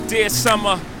Dear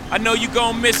summer, I know you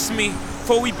gon' miss me.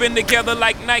 For we been together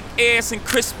like Nike Airs and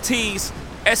crisp tees.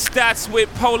 S-dots with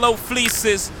polo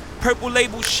fleeces. Purple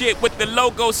label shit with the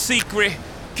logo secret.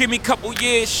 Give me a couple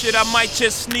years, shit, I might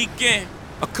just sneak in.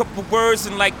 A couple words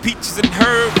and like peaches and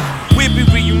herb. We'll be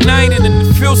reunited and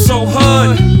it feels so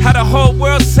hood. How the whole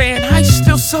world saying, how you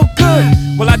still so good?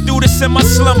 Well, I do this in my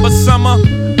slumber summer.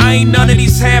 I ain't none of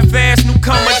these half-ass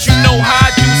newcomers. You know how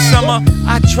I do summer.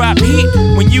 I drop heat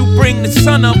when you bring the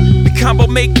sun up. The combo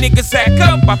make niggas act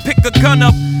up. I pick a gun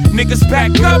up. Niggas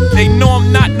back up. They know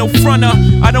I'm not no fronter.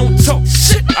 I don't talk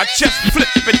shit. I just flip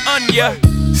an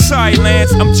onion. Sorry,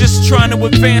 Lance. I'm just trying to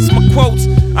advance my quotes.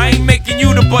 I ain't making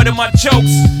you the butt of my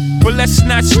jokes. But let's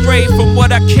not stray from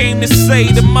what I came to say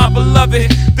to my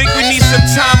beloved. Think we need some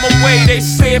time away. They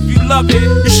say if you love it,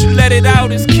 you should let it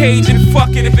out. It's cage and fuck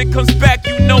it. If it comes back,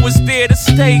 you know it's there to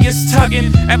stay. It's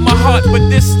tugging at my heart, but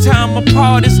this time a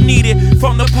part is needed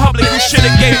from the public who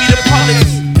should've gave me the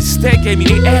politics. Instead gave me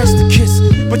the ass to kiss.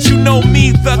 But you know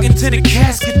me, thugging to the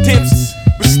casket dips.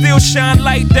 But still shine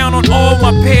light down on all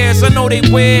my pairs. I know they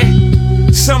wear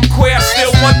some queer, I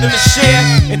still want them to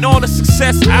share. And all the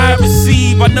success I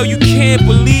receive, I know you can't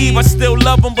believe I still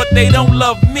love them, but they don't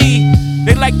love me.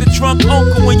 They like the drunk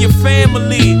uncle in your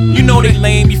family. You know they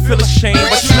lame, you feel ashamed,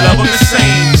 but you love them the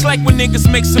same. It's like when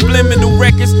niggas make subliminal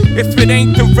records. If it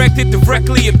ain't directed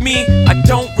directly at me, I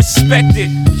don't respect it.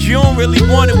 You don't really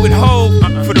want it with Hov.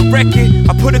 For the record,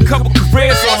 I put a couple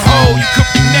careers on hold. You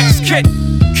could be next, kid.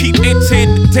 Keep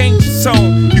entering the danger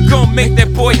zone. You gon' make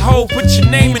that boy Hov put your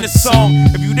name in the song.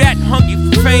 If you that hungry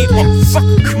for fame,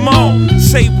 motherfucker, come on.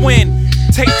 Say when,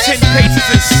 take 10 pages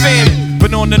and spin it.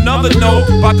 But on another note,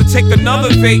 about to take another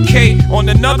vacay on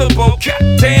another boat.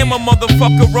 God damn, a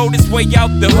motherfucker rode his way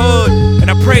out the hood. And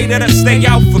I pray that I stay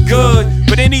out for good.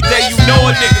 But any day you know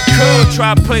a nigga could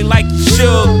try to play like you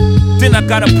should. Then I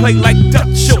gotta play like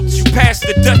Dutch Schultz. You pass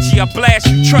the Dutchie, I blast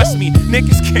you, trust me.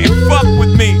 Niggas can't fuck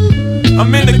with me.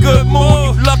 I'm in a good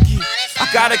mood, you lucky. I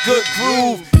got a good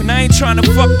groove, and I ain't tryna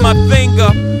fuck my thing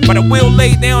up. But I will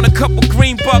lay down a couple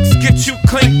green bucks, get you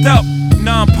cleaned up.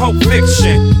 Non-Pulp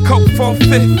Fiction, Coke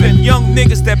 4/5, and young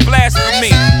niggas that blasphemy,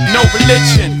 no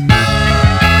religion.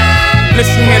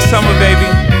 Listen here, summer baby.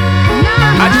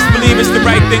 I just believe it's the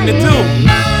right thing to do.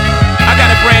 I got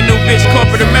a brand new bitch,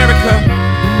 corporate America.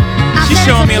 She's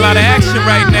showing me a lot of action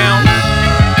right now.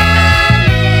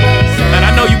 And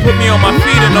I know you put me on my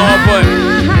feet and all, but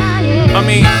I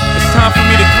mean, it's time for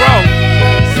me to grow.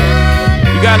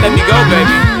 You gotta let me go,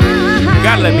 baby. You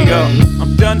gotta let me go.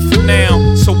 I'm done for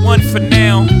now, so one for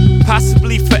now.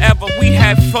 Possibly forever, we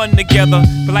had fun together.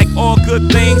 But like all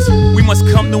good things, we must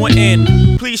come to an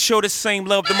end. Please show the same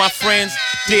love to my friends,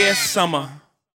 dear summer.